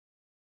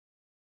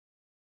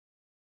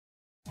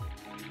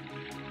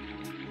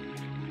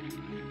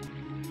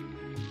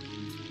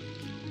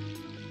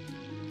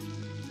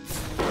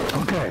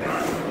Okay.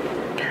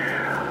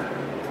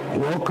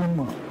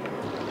 Welcome,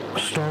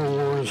 Star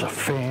Wars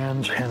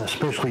fans, and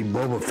especially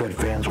Boba Fett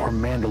fans, or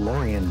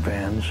Mandalorian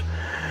fans,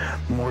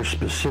 more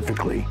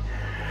specifically.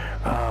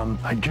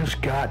 I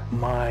just got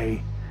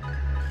my,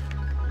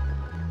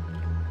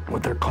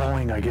 what they're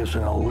calling, I guess,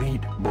 an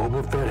elite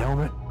Boba Fett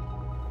helmet.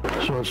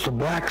 So it's the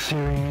Black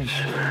Series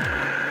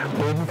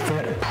Boba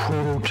Fett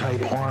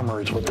prototype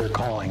armor is what they're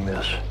calling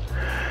this.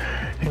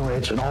 Anyway,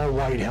 it's an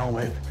all-white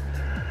helmet.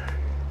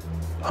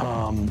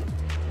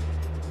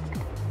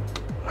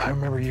 I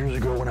remember years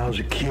ago when I was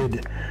a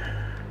kid,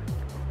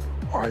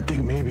 or I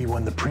think maybe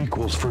when the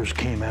prequels first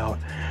came out,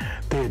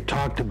 they had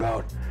talked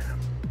about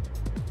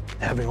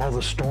having all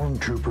the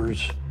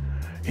stormtroopers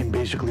in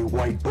basically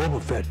white Boba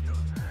Fett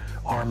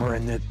armor,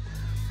 and that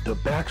the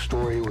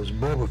backstory was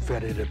Boba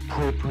Fett had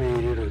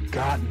appropriated or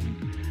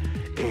gotten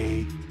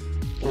a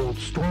old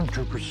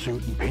stormtrooper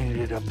suit and painted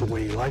it up the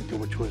way he liked it,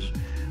 which was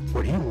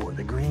what he wore,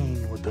 the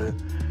green with the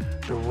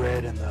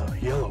red and the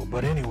yellow.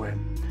 But anyway,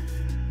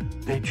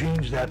 they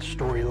changed that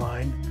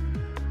storyline,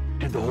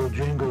 did the whole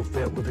Jango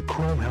Fett with the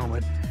chrome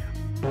helmet.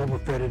 Boba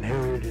Fett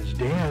inherited his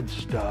dad's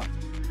stuff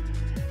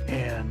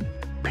and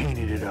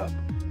painted it up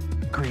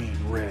green,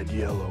 red,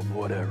 yellow,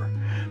 whatever.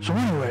 So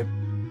anyway,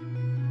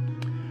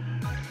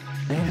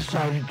 they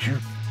decided to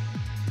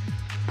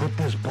put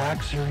this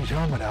Black Series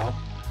helmet out.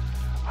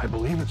 I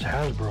believe it's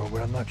Hasbro,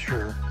 but I'm not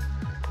sure.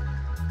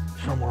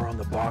 Somewhere on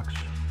the box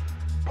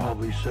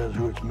probably says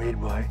who it's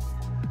made by.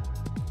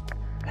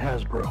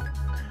 Hasbro.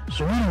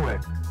 So anyway,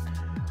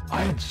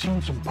 I had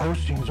seen some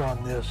postings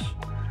on this,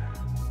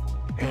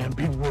 and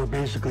people were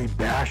basically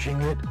bashing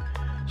it,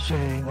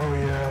 saying, oh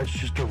yeah, it's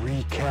just a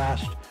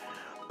recast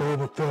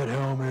Boba Fett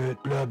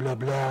helmet, blah blah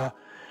blah.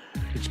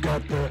 It's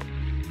got the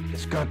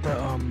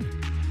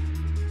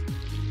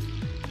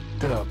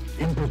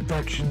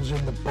imperfections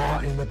in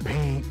the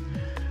paint,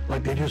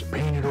 like they just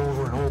painted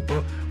over an old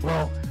book.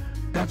 Well,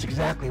 that's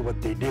exactly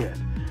what they did,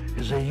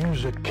 is they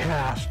used a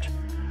cast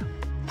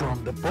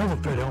from the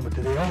Boba Fett helmet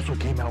that they also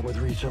came out with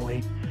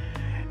recently,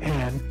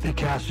 and they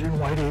cast it in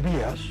white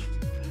ABS.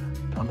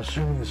 I'm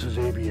assuming this is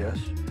ABS.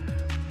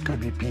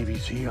 Could be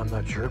PVC, I'm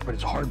not sure, but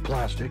it's hard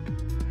plastic.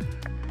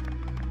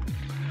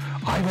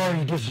 I've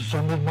already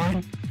disassembled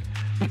mine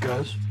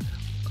because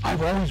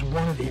I've always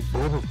wanted a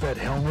Boba Fett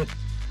helmet,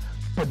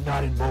 but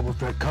not in Boba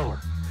Fett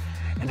color.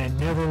 And I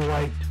never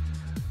liked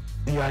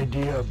the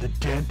idea of the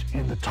dent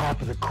in the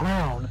top of the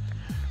crown.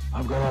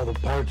 I've got all the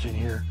parts in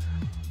here,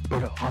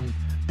 but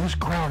this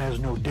crown has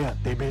no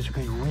dent. They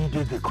basically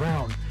redid the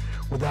crown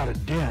without a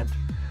dent.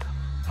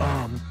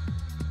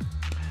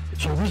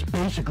 So this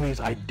basically is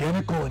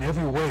identical in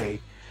every way,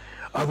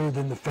 other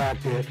than the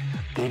fact that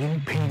they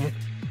didn't paint it,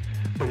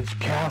 but it's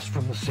cast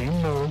from the same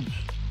molds.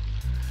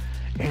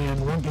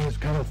 And one thing that's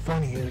kind of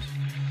funny is,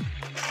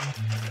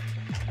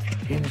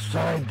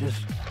 inside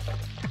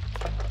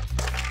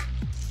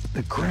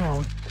the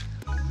crown,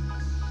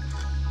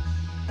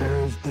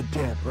 there's the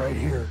dent right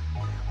here.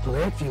 So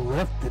they actually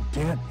left the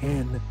dent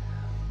in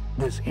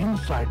this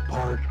inside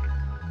part.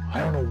 I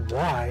don't know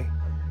why,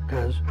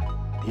 because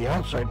the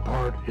outside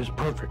part is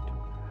perfect.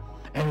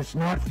 And it's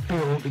not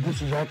filled.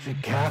 This is actually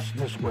cast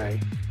this way.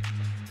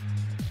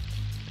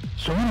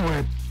 So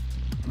anyway,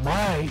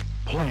 my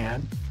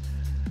plan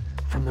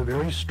from the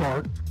very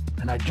start,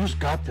 and I just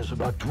got this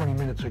about 20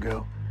 minutes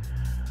ago,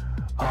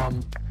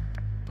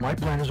 my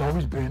plan has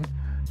always been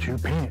to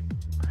paint it.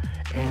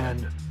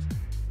 And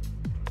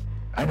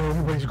I know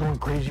everybody's going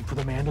crazy for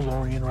the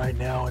Mandalorian right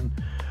now, and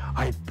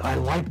I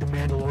like the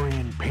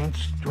Mandalorian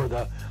paints, or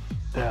the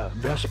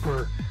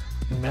Vesper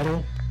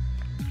metal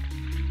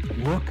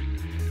look,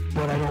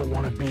 but I don't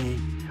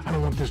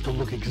want this to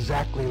look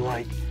exactly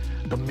like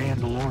the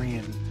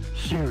Mandalorian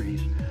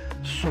series.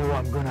 So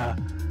I'm gonna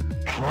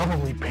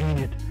probably paint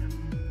it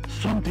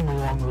something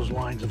along those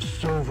lines of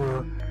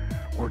silver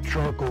or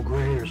charcoal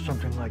gray or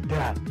something like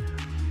that.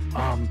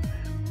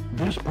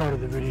 This part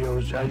of the video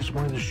is, I just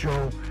wanted to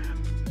show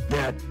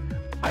that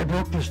I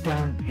broke this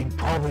down in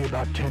probably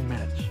about 10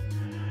 minutes.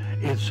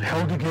 It's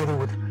held together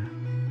with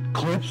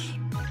clips.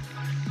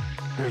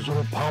 There's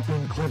little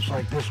pop-in clips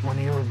like this one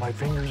here where my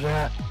finger's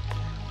at,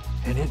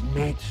 and it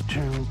mates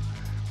to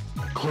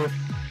a clip.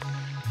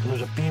 So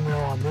there's a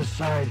female on this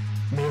side,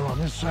 male on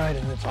this side,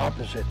 and it's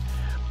opposite.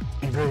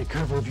 Be very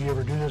careful if you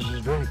ever do this.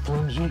 It's very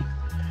flimsy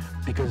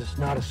because it's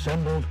not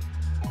assembled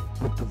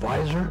with the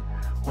visor.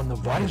 When the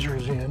visor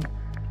is in,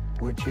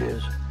 which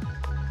is,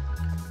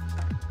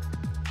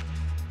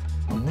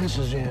 when this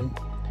is in,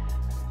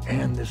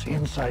 and this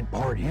inside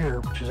part here,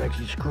 which is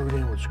actually screwed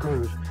in with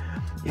screws,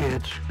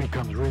 it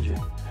becomes rigid.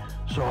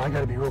 So I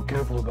gotta be real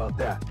careful about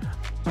that.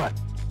 But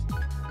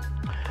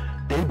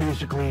they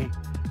basically,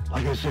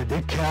 like I said,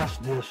 they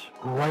cast this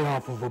right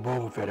off of a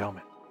Boba Fett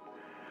helmet,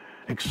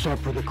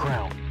 except for the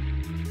crown,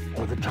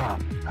 or the top,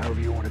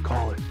 however you want to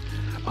call it.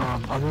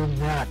 Other than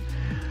that,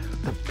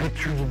 the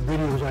pictures and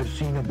videos I've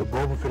seen of the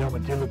Boba Fett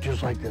helmet, they look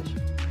just like this.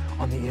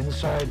 On the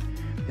inside,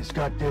 it's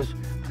got this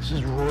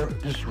is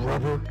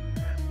rubber.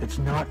 It's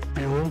not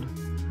filled.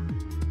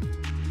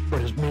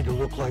 but it's made to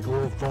look like a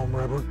little foam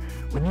rubber.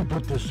 When you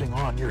put this thing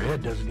on, your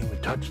head doesn't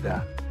even touch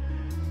that.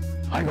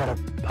 I got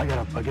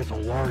I guess a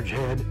large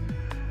head.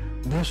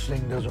 This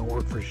thing doesn't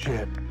work for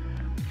shit.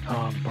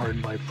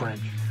 Pardon my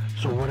French.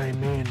 So what I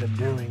may end up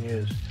doing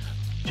is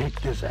take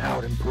this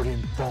out and put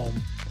in foam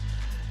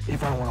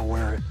if I want to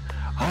wear it.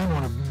 I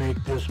want to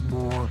make this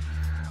more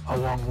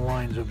along the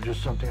lines of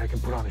just something I can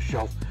put on a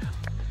shelf.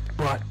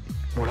 But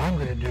what I'm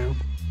going to do,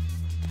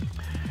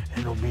 and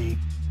it'll be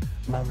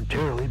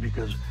momentarily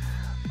because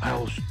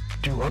I'll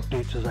do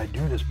updates as I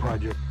do this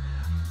project,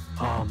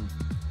 I'm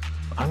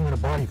going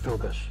to body fill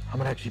this. I'm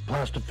going to actually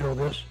plastic fill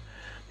this.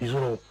 These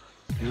little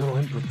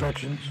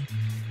imperfections.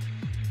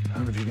 I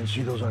don't know if you can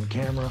see those on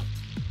camera.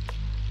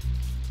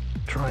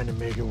 Trying to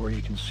make it where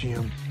you can see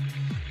them.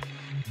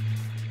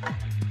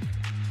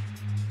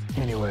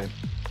 Anyway,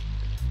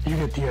 you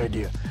get the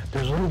idea.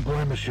 There's little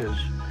blemishes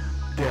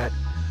that,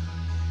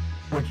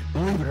 which,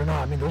 believe it or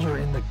not, I mean, those are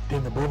in the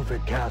Boba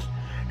Fett cast,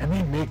 and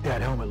they make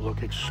that helmet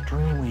look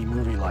extremely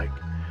movie-like.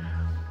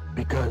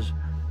 Because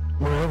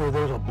wherever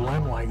there's a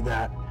blem like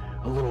that,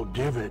 a little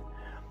divot,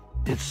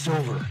 it's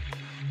silver.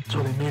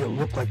 So they made it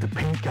look like the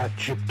paint got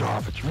chipped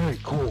off. It's really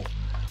cool.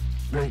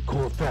 Very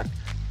cool effect.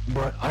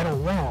 But I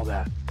don't want all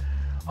that.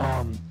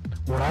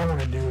 What I want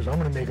to do is I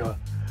want to make a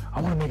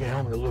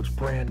helmet that looks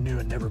brand new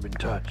and never been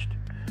touched.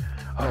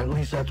 At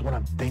least that's what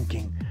I'm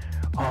thinking.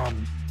 I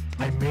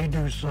may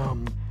do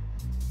some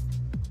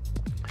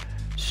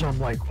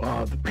like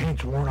the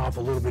paint's worn off a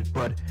little bit,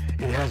 but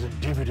it hasn't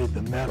divoted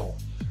the metal.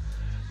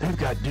 They've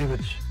got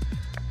divots.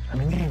 I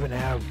mean, they even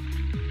have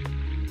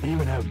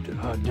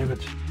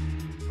divots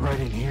right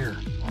in here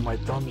where my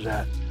thumb's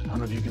at. I don't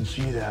know if you can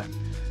see that.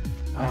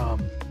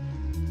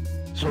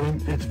 So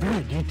it's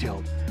very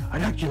detailed.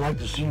 I'd actually like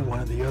to see one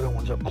of the other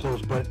ones up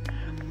close, but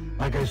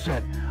like I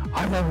said,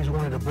 I've always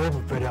wanted a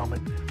Boba Fett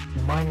helmet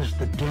minus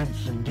the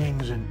dents and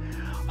dings, and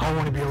I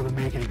want to be able to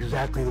make it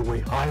exactly the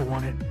way I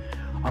want it.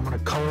 I'm going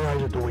to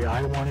colorize it the way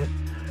I want it.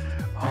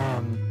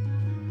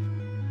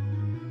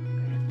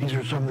 These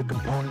are some of the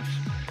components.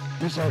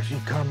 This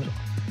actually comes,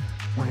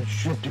 when it's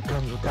shipped, it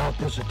comes without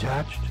this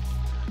attached.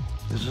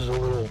 This is a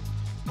little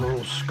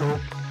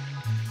scope,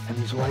 and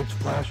these lights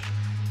flash.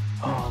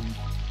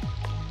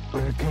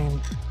 But it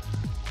came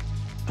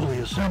fully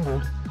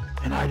assembled,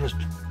 and I just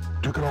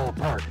took it all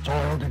apart. It's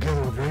all held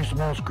together with very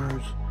small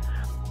screws.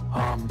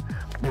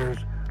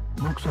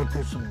 Looks like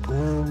there's some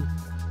glue,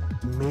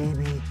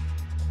 maybe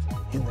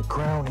in the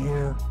crown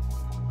here,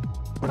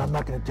 but I'm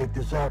not going to take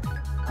this out.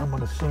 I'm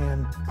going to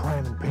sand,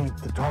 prime, and paint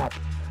the top.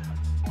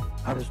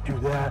 I'll just do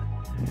that.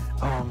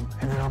 And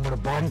then I'm going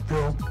to body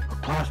fill, or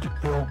plastic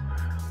fill,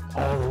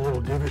 all the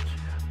little divots.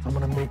 I'm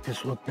going to make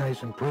this look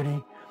nice and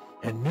pretty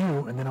and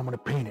new, and then I'm going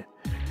to paint it.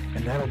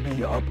 And that'll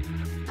be up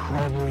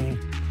probably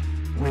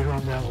later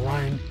on down the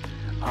line.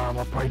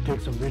 I'll probably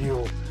take some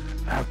video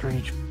after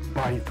each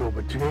body fill,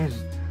 but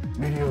today's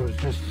video is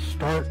just the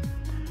start.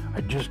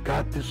 I just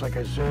got this, like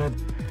I said,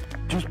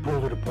 just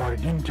pulled it apart.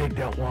 It didn't take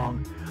that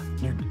long.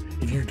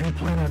 If you do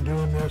plan on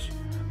doing this,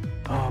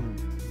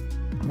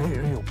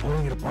 maybe,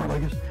 pulling it apart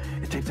like this,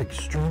 it takes an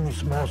extremely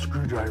small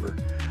screwdriver.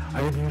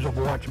 I had to use a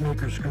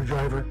watchmaker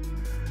screwdriver,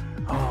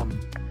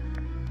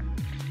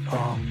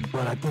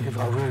 but I think if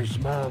a very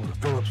small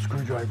Phillips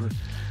screwdriver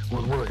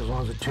would work as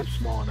long as the tip's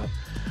small enough.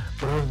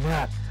 But other than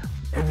that,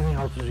 everything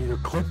else is either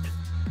clipped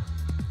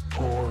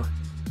or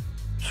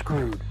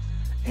screwed.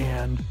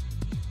 And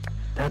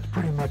that's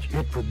pretty much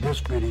it for this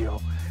video.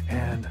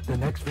 And the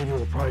next video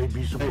will probably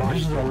be some... Hey,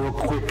 this is a real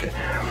quick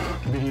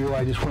video.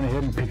 I just went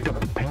ahead and picked up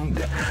the paint.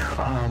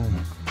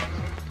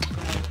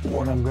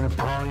 What I'm going to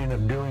probably end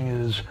up doing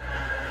is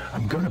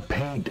I'm going to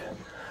paint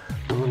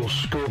the little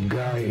scope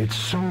guy. It's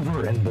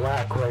silver and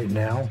black right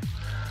now.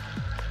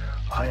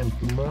 I am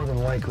more than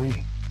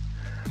likely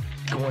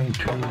going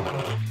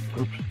to...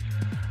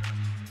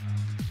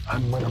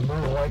 I'm going to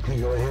more than likely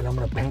go ahead and I'm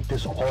going to paint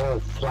this all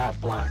flat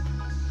black,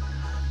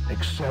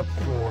 except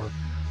for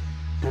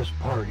this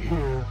part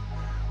here,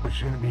 which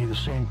is going to be the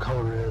same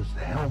color as the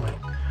helmet,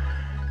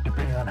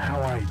 depending on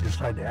how I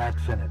decide to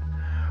accent it.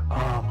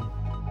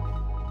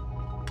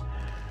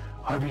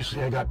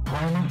 Obviously I got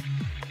primer.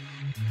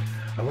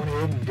 I went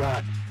ahead and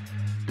got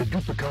the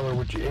Dupli-Color,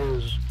 which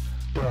is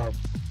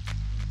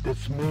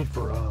that's made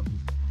for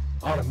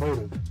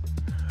automotive.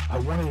 I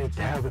wanted it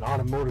to have an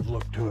automotive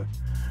look to it.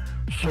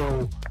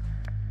 So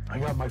I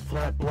got my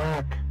flat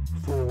black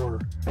for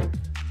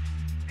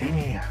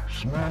any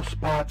small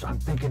spots. I'm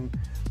thinking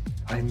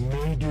I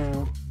may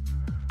do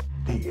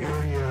the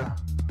area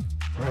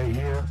right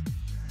here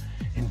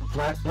in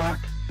flat black,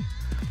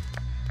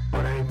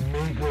 but I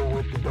may go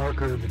with the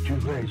darker of the two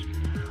grays.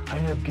 I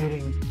end up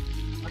getting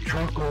a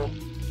charcoal,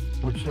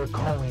 which they're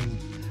calling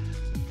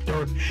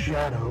dark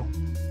shadow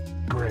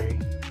gray.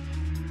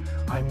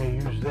 I may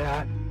use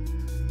that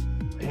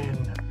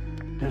in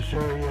this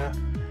area,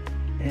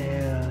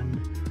 and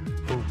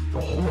for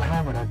the whole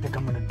helmet I think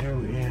I'm going to do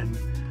in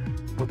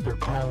what they're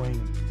calling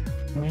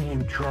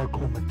medium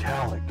charcoal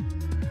metallic.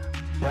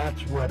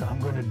 That's what I'm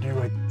going to do,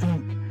 I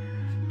think,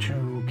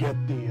 to get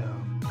the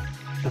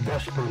the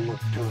Vesper look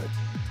to it.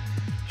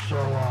 So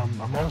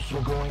I'm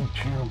also going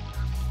to,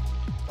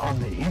 on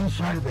the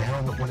inside of the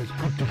helmet, when it's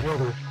put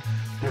together,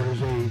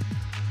 there's a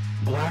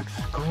black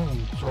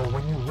screen. So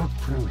when you look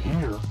through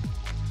here,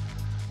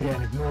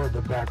 and ignore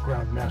the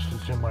background mess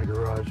that's in my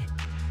garage,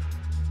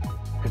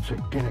 it's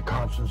in a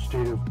constant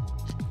state of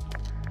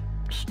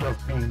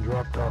stuff being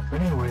dropped off.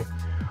 But anyway,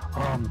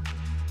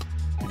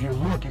 if you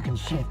look, you can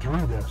see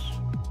through this.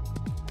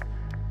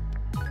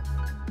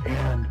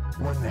 And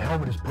when the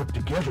helmet is put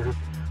together,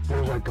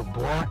 there's like a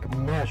black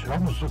mesh. It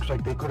almost looks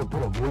like they could have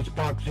put a voice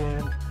box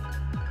in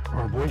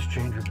or a voice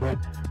changer, but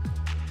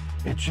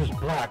it's just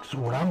black. So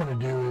what I'm going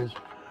to do is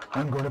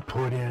I'm going to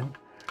put in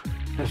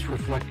this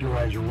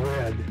reflectorized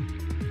red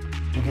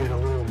to get a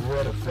little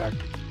red effect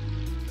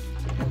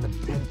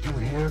in through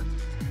here.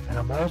 And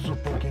I'm also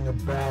thinking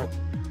about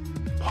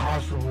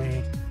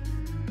possibly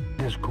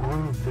this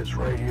groove that's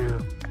right here.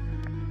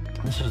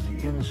 This is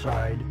the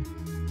inside.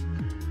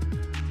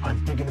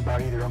 I'm thinking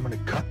about either I'm going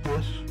to cut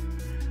this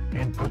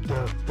and put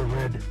the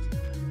red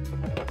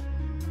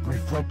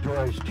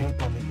reflectorized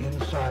tape on the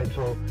inside,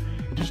 so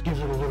it just gives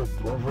it a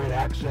little red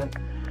accent.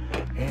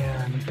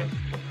 And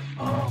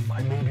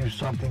I may do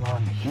something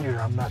on here,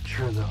 I'm not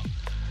sure though.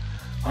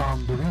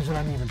 The reason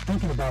I'm even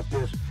thinking about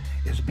this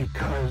is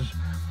because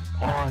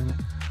on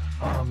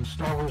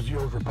Star Wars The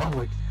Old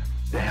Republic,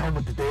 the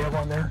helmet that they have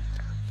on there,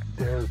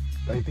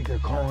 I think they're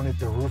calling it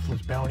the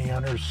Ruthless Bounty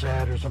Hunter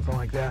SAD or something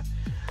like that.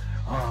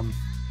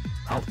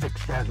 I'll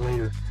fix that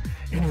later.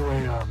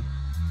 Anyway,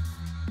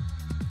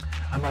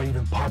 I might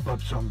even pop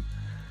up some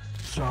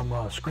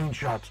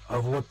screenshots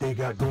of what they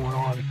got going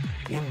on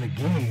in the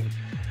game.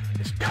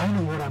 It's kind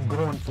of what I'm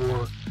going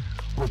for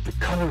with the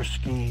color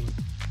scheme,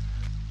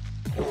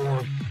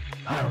 or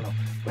I don't know.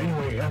 But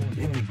anyway,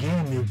 in the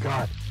game they've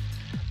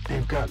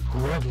got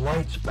red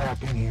lights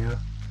back in here,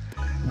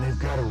 and they've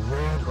got a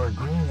red or a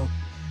green.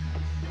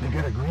 They've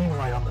got a green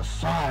light on the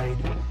side,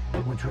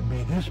 which would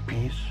be this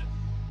piece.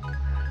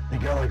 They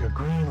got like a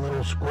green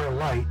little square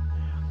light,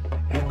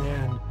 and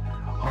then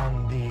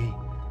on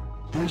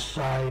this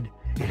side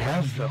it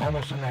has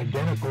almost an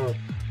identical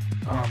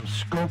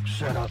scope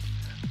setup,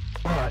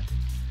 but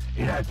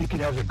I think it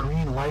has a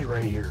green light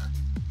right here.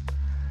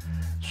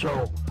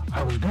 So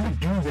I was going to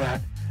do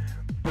that,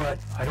 but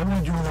I don't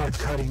want to do a lot of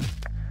cutting,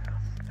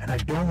 and I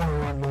don't want to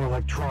run more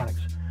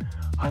electronics.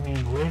 I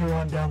mean, later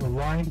on down the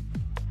line,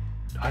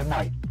 I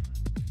might.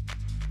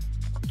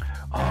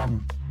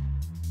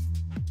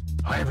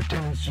 I have a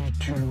tendency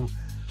to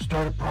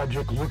start a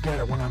project, look at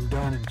it when I'm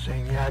done, and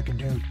saying, yeah, I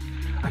could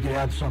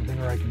add something,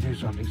 or I can do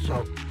something.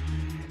 So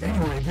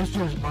anyway, this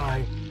is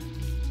my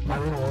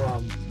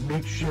little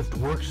makeshift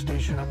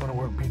workstation. I'm going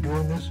to be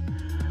doing this.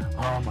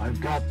 I've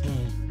got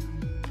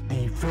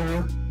the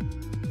filler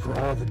for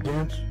all the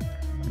dents.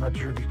 I'm not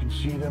sure if you can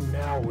see them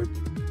now with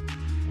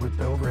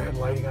the overhead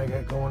lighting I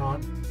got going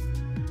on,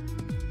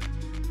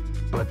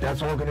 but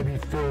that's all going to be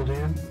filled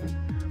in.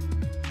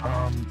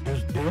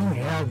 They only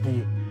have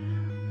the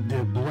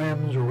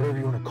blems, or whatever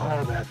you want to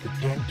call that, the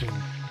denting.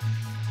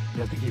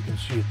 I think you can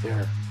see it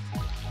there.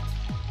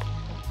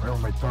 Right where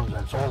my thumb's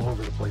at. It's all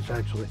over the place,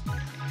 actually.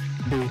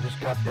 They just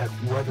got that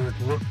weathered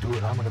look to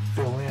it. I'm going to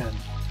fill in.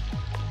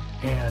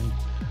 And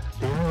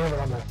they only have it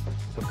on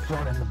the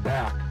front and the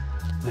back.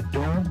 The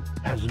dome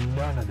has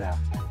none of that,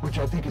 which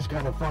I think is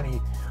kind of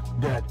funny.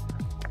 That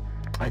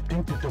I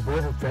think that the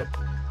Boba Fett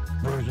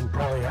version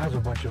probably has a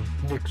bunch of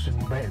nicks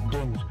and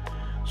dings.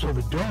 So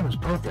the dome is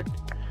perfect.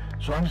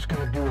 So I'm just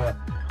going to do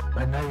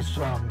a nice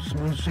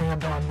smooth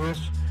sand on this,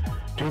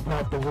 tape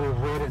off the little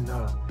red and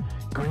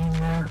green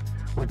there,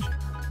 which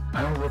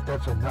I don't know if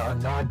that's a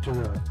nod to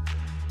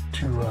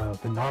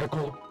the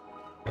nautical,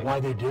 why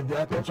they did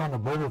that. That's on the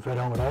Boba Fett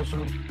helmet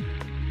also,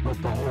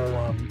 but the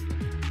whole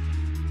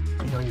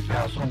you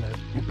pass on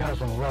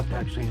the left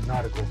actually in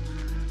nautical.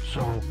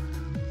 So,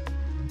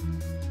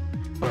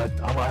 but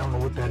I don't know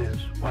what that is,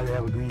 why they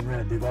have a green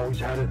red. They've always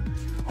had it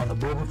on the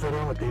Boba Fett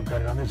helmet. They've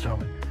got it on this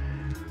helmet.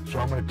 So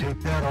I'm going to take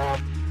that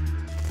off,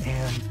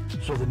 and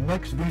so the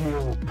next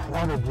video will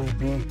probably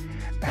be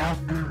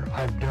after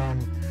I've done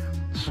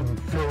some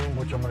filling,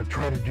 which I'm going to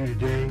try to do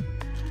today.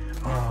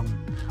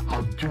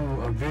 I'll do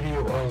a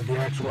video of the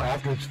actual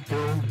after it's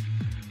filled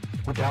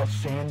without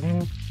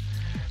sanding.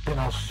 Then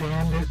I'll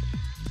sand it,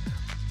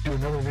 do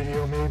another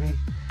video maybe,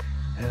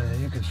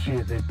 and you can see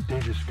it. They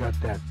just got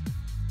that.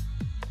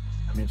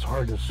 I mean, it's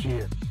hard to see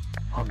it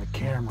on the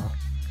camera.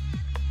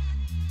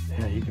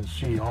 Yeah, you can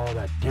see all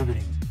that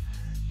divoting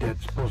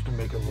that's supposed to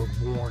make it look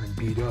worn and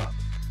beat up.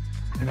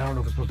 And I don't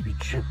know if it's supposed to be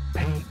chip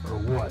paint or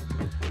what.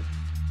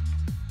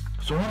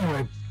 So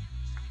anyway,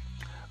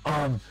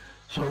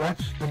 so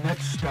that's the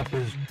next step.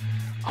 Is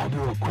I'll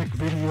do a quick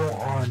video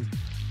on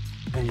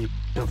the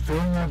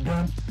filling I've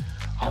done.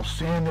 I'll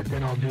sand it,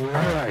 then I'll do it.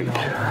 All right,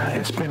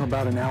 it's been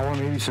about an hour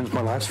maybe since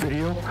my last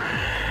video.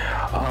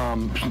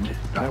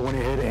 I went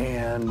ahead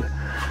and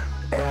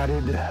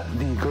added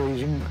the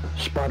glazing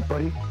spot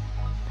putty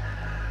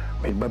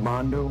made by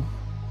Bondo.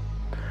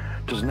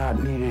 Does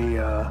not need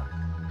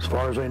as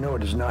far as I know, it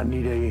does not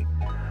need a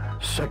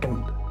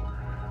second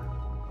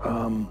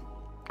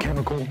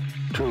chemical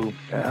to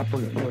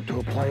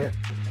apply it.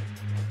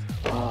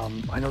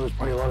 I know there's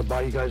probably a lot of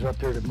body guys out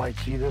there that might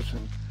see this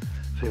and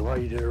say, well,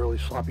 you did a really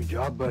sloppy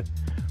job, but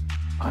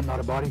I'm not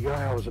a body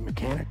guy. I was a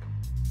mechanic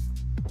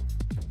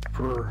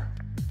for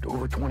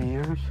over 20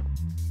 years.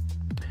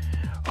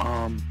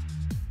 I'm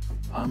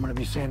going to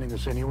be sanding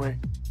this anyway,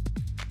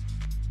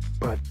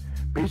 but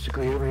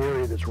basically every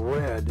area that's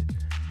red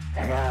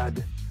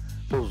had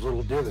those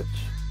little divots,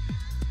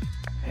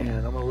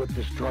 and I'm going to let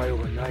this dry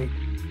overnight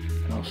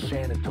and I'll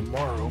sand it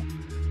tomorrow.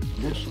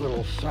 This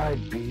little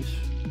side piece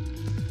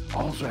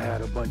also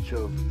had a bunch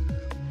of,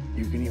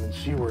 you can even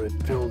see where it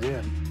filled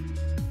in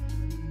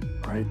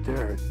right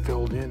there. It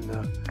filled in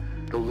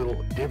the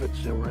little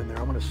divots that were in there.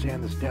 I'm going to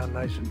sand this down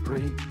nice and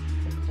pretty,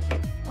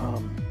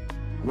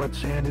 wet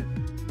sand it,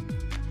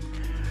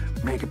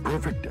 make it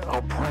perfect.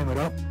 I'll prime it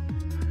up.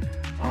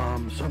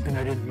 Something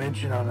I didn't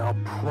mention, and I'll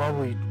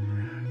probably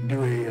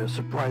do a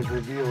surprise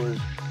reveal, is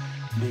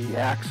the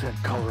accent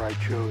color I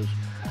chose.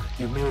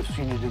 You may have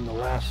seen it in the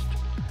last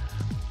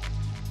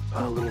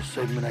little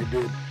segment I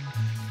did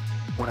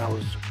when I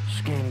was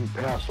scanning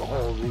past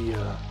all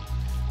the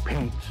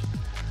paints.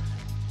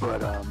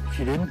 But if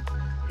you didn't,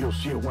 you'll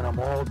see it when I'm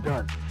all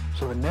done.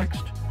 So the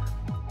next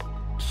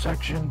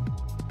section,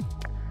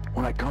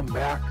 when I come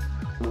back,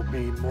 will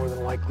be more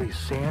than likely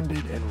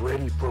sanded and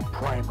ready for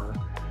primer.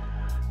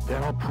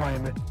 Then I'll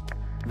prime it,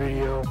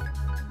 video,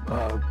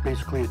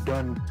 basically a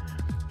done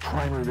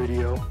primer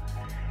video,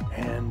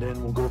 and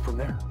then we'll go from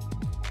there.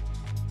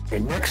 Okay,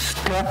 next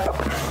step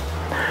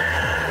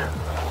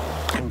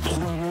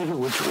completed,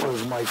 which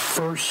was my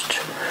first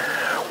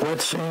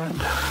wet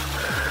sand.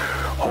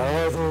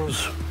 All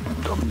those,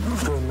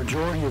 the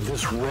majority of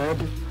this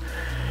red,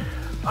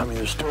 I mean,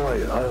 there's still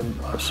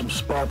some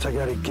spots I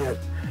got to get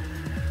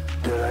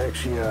that I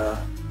actually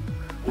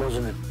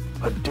wasn't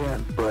a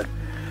dent, but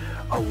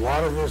a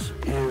lot of this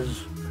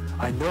is,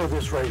 I know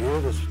this right here,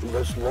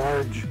 this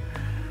large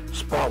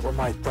spot where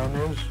my thumb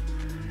is,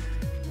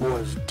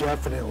 was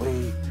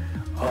definitely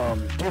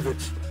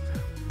divots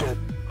that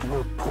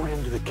were put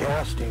into the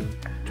casting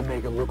to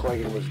make it look like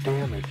it was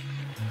damaged.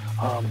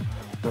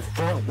 The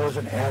front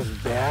wasn't as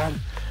bad,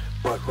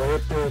 but right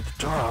up there at the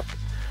top,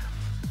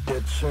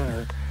 dead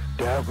center,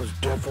 that was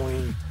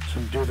definitely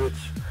some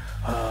divots.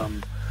 I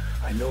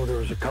know there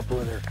was a couple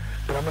in there,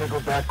 but I'm going to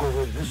go back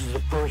over. This is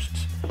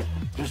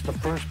just the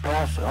first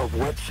pass of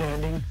wet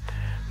sanding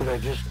that I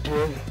just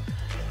did.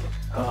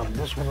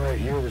 This one right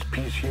here, this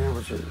piece here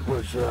was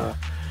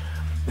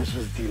this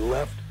is the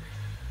left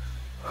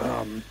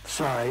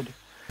side,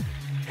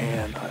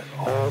 and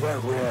all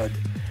that red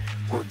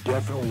were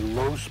definitely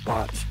low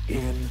spots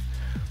in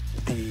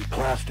the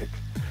plastic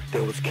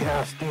that was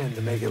cast in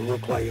to make it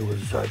look like it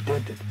was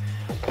dented.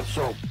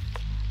 So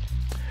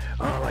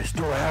I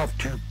still have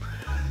to,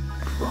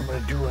 I'm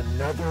going to do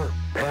another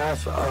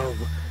pass of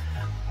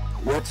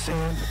wet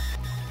sand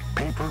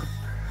paper,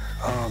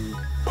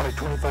 probably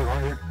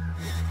 2,500.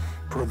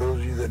 For those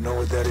of you that know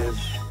what that is,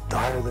 the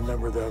higher the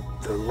number, the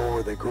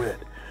lower the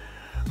grit.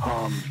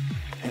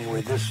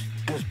 Anyway, this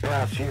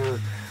pass here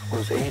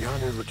was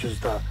 800, which is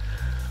the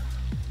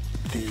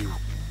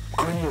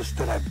grittiest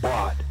that I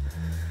bought.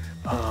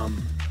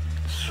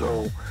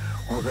 So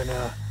we're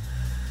gonna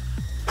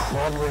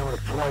I'm gonna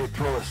probably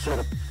throw a set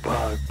of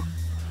coat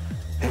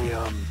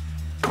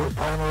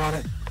primer on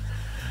it.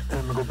 Then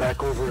I'm gonna go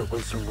back over it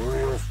with some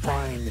real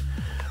fine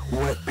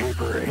wet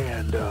paper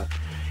and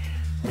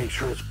make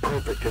sure it's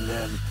perfect, and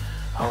then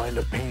I'll end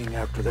up painting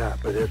after that.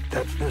 But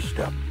that's this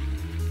step.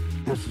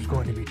 This is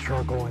going to be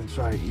charcoal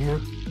inside here.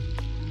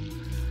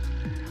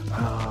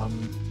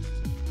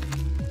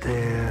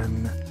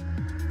 Then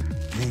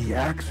the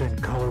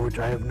accent color, which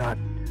I have not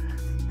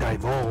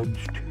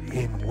divulged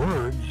in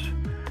words,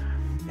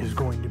 is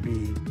going to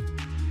be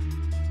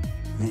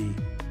the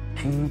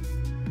T,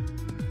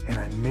 and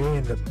I may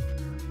end up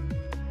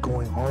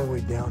going all the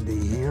way down to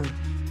here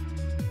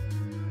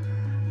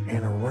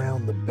and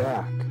around the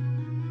back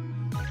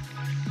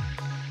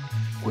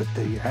with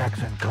the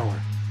accent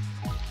color.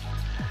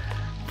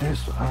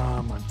 This,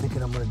 I'm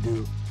thinking I'm going to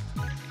do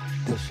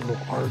this little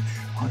arch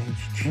on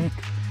each cheek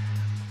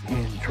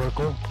in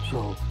charcoal.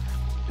 So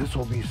this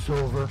will be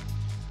silver,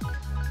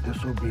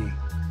 this will be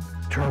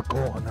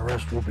charcoal, and the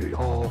rest will be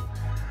all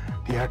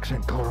the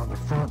accent color on the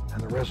front,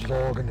 and the rest is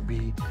all going to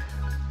be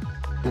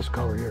this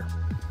color here.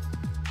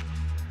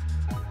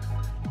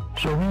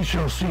 So we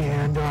shall see,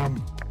 and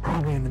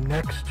probably in the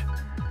next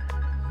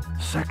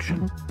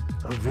section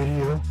of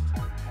video,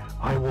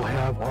 I will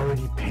have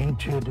already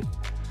painted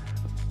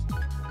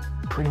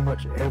pretty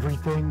much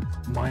everything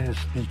minus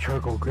the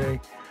charcoal gray.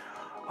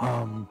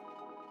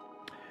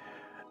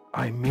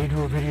 I may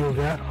do a video of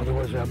that,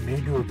 otherwise I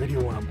may do a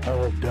video when I'm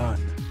all done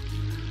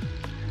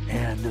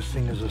and this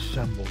thing is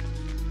assembled,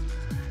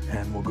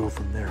 and we'll go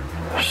from there.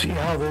 See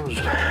how those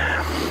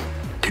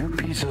two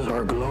pieces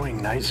are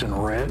glowing nice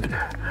and red?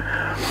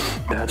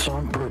 That's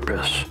on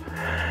purpose.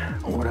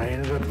 What I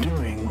ended up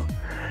doing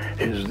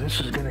is this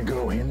is going to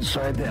go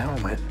inside the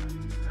helmet,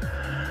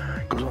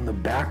 goes on the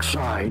back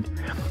side,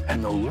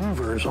 and the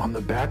louvers on the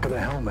back of the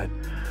helmet,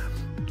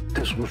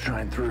 this will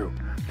shine through.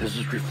 This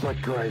is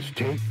reflectorized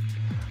tape.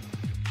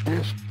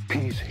 This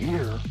piece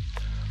here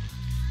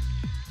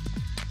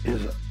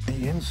is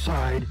the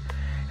inside,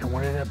 and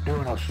what I ended up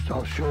doing,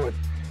 I'll show it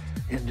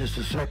in just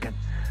a second.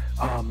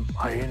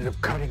 I ended up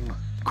cutting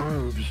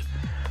grooves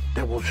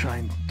that will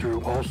shine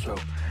through also,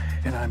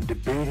 and I'm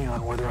debating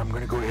on whether I'm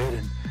going to go ahead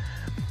and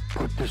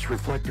put this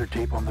reflector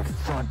tape on the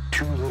front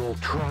two little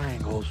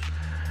triangles.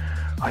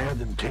 I have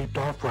them taped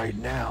off right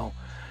now.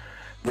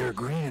 They're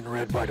green and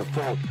red by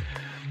default,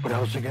 but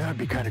I was thinking that'd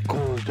be kind of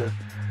cool is to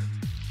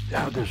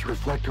have this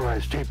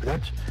reflectorized tape.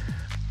 That's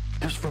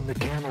just from the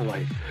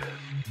candlelight.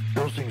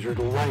 Those things are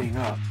lighting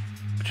up,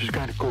 which is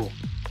kind of cool.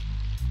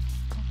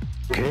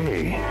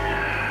 Okay,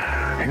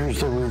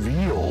 here's the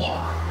reveal.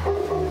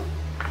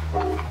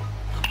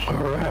 All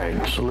right,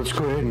 so let's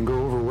go ahead and go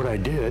over what I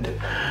did.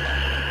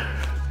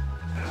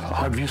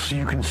 Obviously,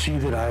 you can see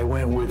that I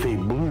went with a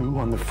blue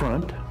on the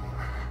front.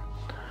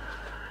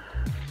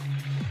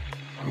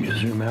 Let me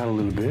zoom out a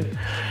little bit.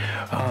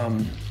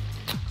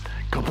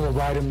 Couple of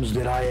items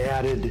that I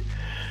added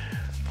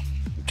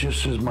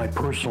just as my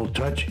personal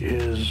touch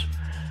is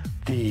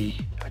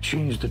I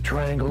changed the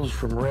triangles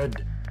from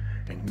red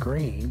and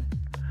green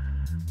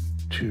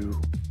to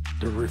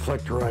the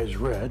reflectorized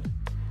red.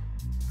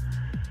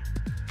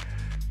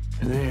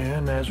 And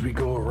then as we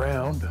go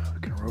around, I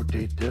can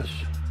rotate this.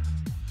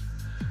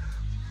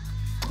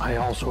 I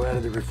also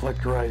added the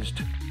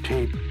reflectorized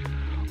tape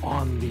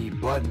on the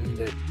button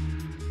that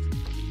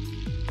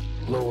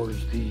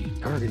lowers the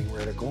targeting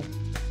reticle.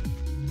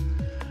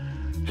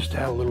 Just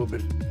add a little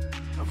bit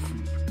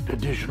of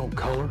additional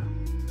color.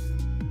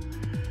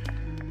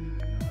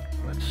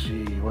 Let's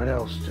see, what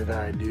else did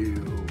I do?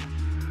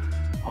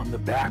 On the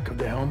back of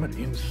the helmet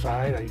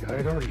inside, I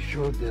had already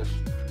showed this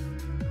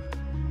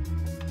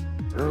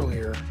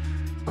earlier,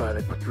 but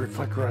I put the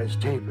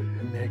reflectorized tape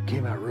and it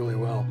came out really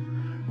well.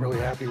 Really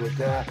happy with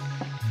that.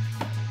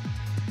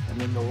 And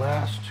then the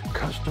last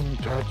custom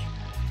touch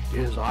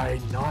is I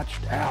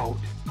notched out,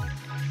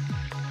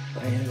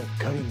 I ended up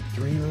cutting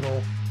 3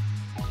 little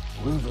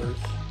louvers,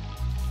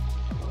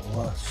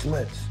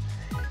 slits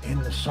in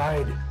the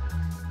side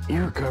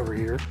ear cover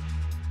here,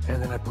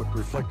 and then I put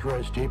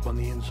reflectorized tape on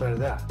the inside of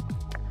that.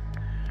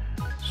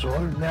 So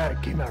other than that,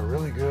 it came out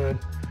really good.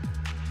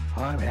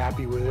 I'm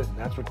happy with it, and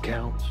that's what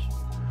counts.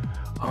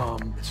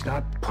 It's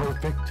not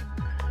perfect.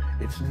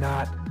 It's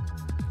not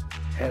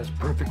as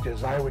perfect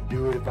as I would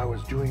do it if I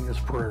was doing this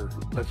for,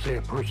 let's say,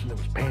 a person that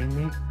was paying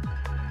me.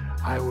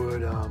 I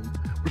would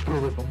put a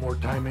little bit more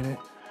time in it.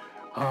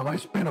 I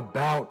spent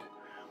about,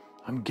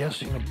 I'm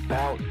guessing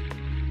about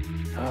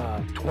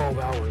 12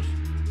 hours.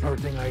 Another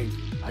thing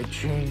I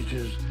changed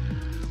is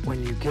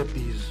when you get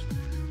these,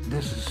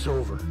 this is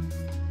silver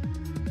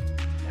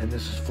and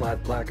this is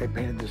flat black. I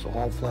painted this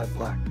all flat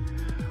black.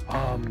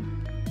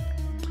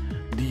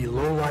 The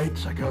low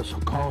lights, I guess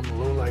I'll call them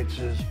the low lights,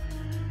 is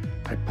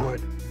I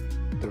put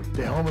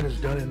the helmet is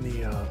done in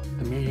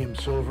the medium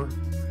silver.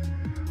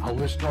 I'll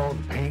list all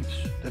the paints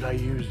that I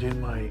used in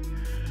my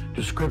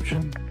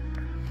description.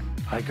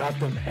 I got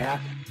them at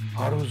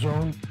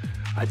AutoZone.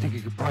 I think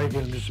you could probably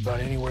get them just about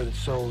anywhere that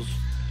sells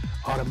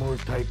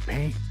automotive type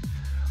paint.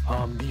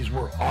 These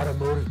were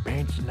automotive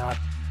paints, not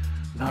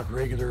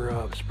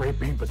regular spray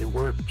paint, but they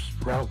were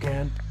brow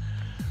can.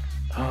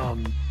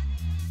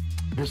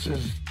 This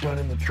is done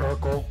in the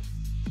charcoal,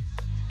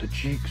 the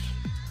cheeks.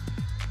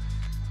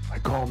 I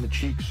call them the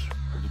cheeks,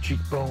 or the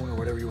cheekbone, or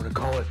whatever you want to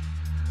call it.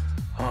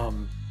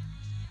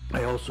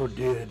 I also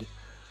did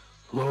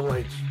low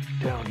lights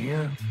down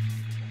here.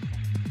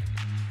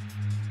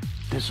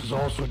 This is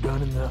also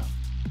done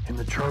in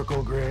the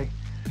charcoal gray,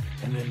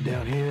 and then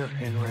down here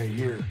and right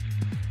here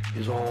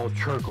is all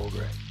charcoal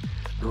gray.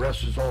 The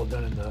rest is all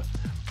done in the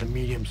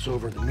medium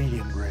silver, the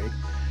medium gray,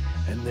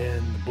 and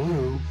then the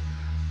blue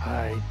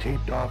I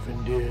taped off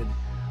and did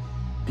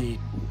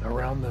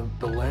around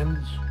the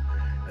lens,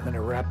 and then I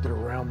wrapped it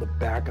around the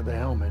back of the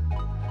helmet.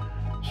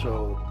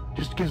 So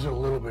just gives it a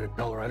little bit of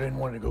color. I didn't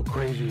want to go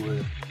crazy with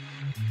it,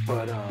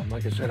 but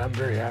like I said, I'm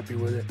very happy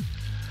with it.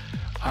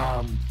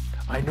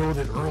 I know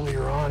that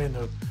earlier on in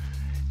the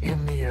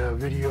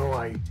video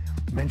I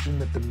mentioned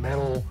that the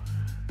metal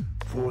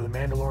for the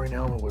Mandalorian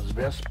helmet was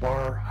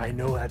Vespar. I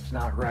know that's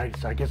not right.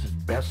 I guess it's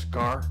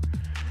Beskar.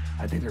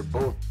 I think they're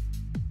both.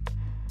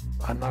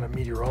 I'm not a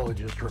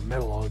meteorologist or a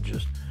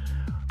metallurgist,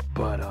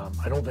 but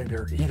I don't think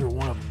either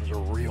one of them is a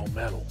real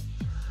metal.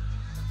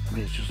 I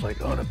mean, it's just like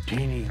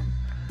unobtainium.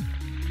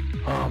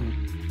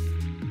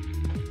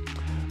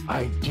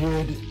 I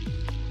did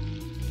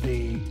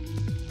the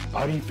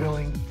putty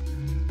filling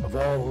of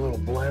all the little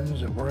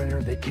blends that were in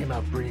there. They came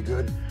out pretty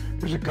good.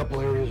 There's a couple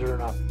areas that are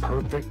not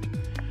perfect.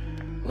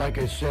 Like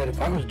I said,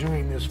 if I was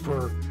doing this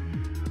for,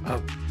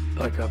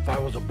 if I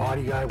was a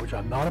body guy, which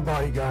I'm not a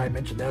body guy, I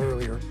mentioned that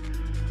earlier.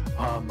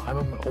 I'm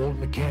an old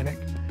mechanic,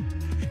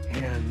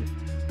 and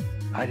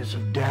I just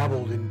have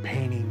dabbled in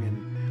painting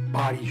and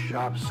body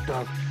shop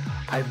stuff.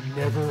 I've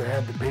never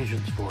had the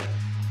patience for it.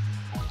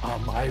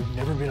 I've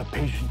never been a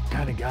patient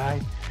kind of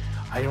guy.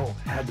 I don't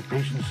have the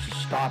patience to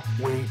stop,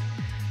 wait,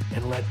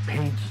 and let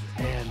paints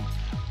and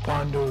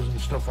Bondos and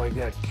stuff like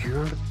that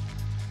cure.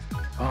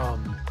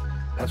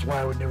 That's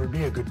why I would never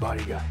be a good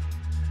body guy.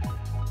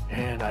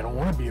 And I don't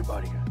want to be a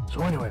body guy.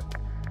 So anyway,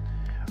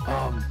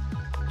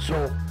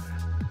 so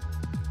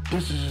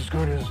this is as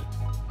good as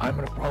I'm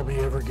going to probably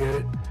ever get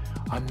it.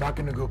 I'm not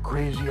going to go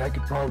crazy. I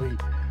could probably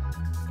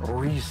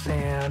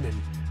re-sand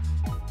and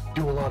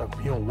do a lot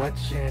of, wet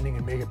sanding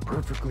and make it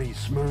perfectly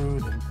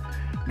smooth and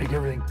make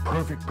everything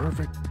perfect,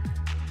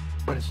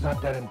 but it's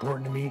not that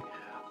important to me.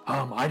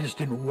 I just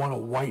didn't want a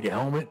white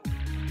helmet,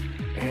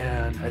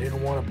 and I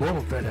didn't want a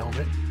Boba Fett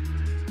helmet.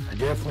 I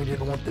definitely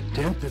didn't want the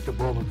dent that the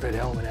Boba Fett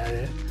helmet had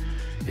in it.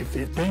 If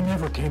they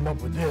never came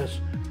up with this,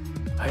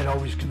 I had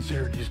always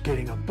considered just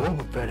getting a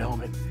Boba Fett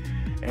helmet,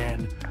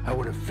 and I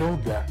would have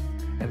filled that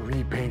and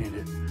repainted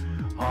it.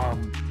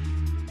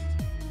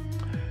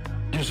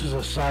 Just as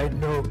a side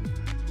note,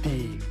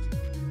 the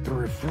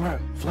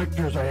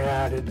reflectors I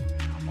added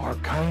are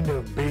kind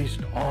of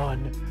based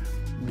on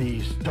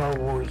the Star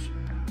Wars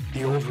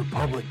The Old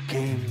Republic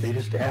game. They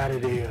just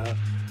added an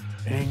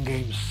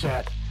in-game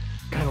set.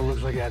 Kind of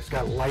looks like that. It's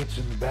got lights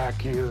in the back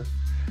here.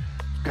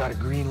 It's got a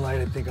green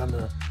light, I think,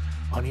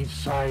 on each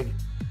side.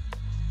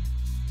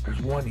 There's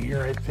one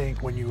here, I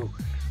think, when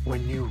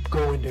you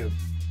go into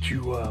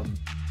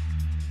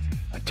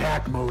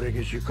attack mode, I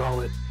guess you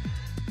call it.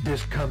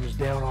 This comes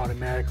down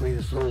automatically.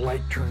 This little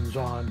light turns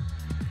on,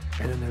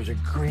 and then there's a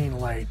green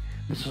light.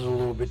 This is a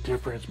little bit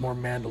different. It's more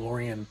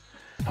Mandalorian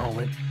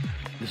helmet.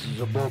 This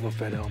is a Boba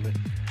Fett helmet.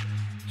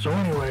 So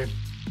anyway,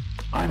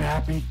 I'm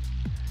happy,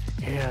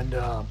 and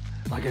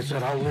like I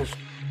said, I'll list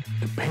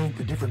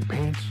the different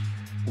paints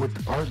with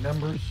the part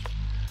numbers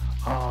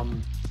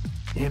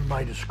in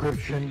my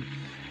description.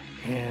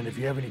 And if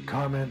you have any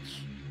comments,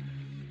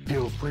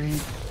 feel free.